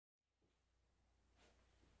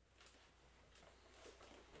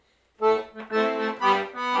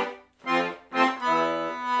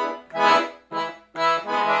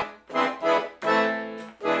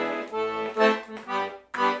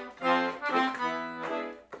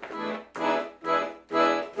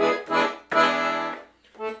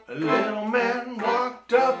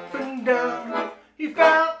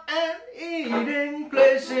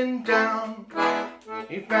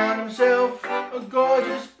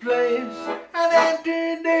place and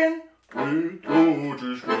entered in with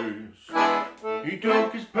gorgeous grace. He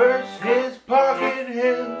took his purse, his pocket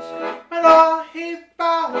hints, and all he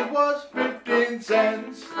found was 15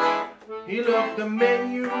 cents. He looked the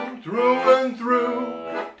menu through and through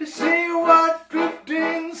to see what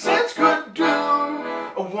 15 cents could do.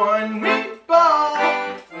 One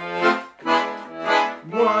meatball,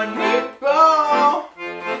 one meatball.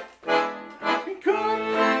 He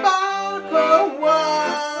couldn't buy but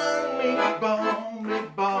one meatball,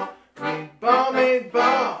 meatball, meatball,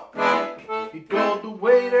 meatball. He told the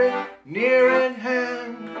waiter near at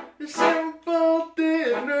hand the simple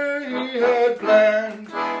dinner he had planned.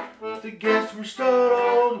 The guests were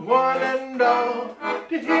startled, one and all,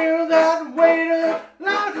 to hear that waiter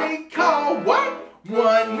loudly call, "What?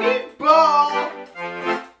 One meatball,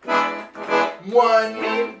 one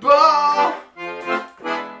meatball.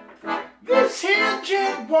 This here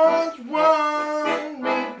gent wants one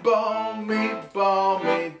meatball, meatball,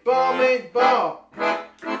 meatball, meatball."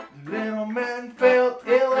 The little man felt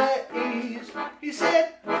ill at ease. He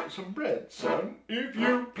said, "Some bread, son, if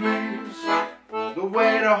you please." The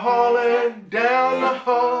waiter hollered down the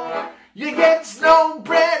hall, "You gets no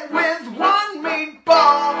bread with one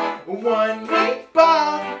meatball, one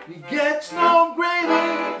meatball. You gets no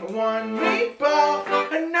gravy, one meatball,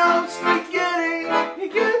 and no spaghetti. You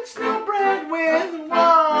gets no bread with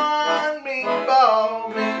one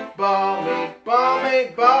meatball, meatball, meatball,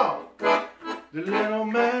 meatball." The little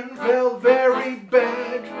man felt very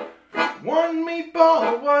bad. One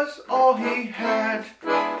meatball was all he had.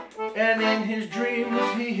 And in his dreams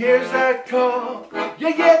he hears that call,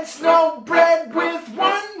 "You gets no bread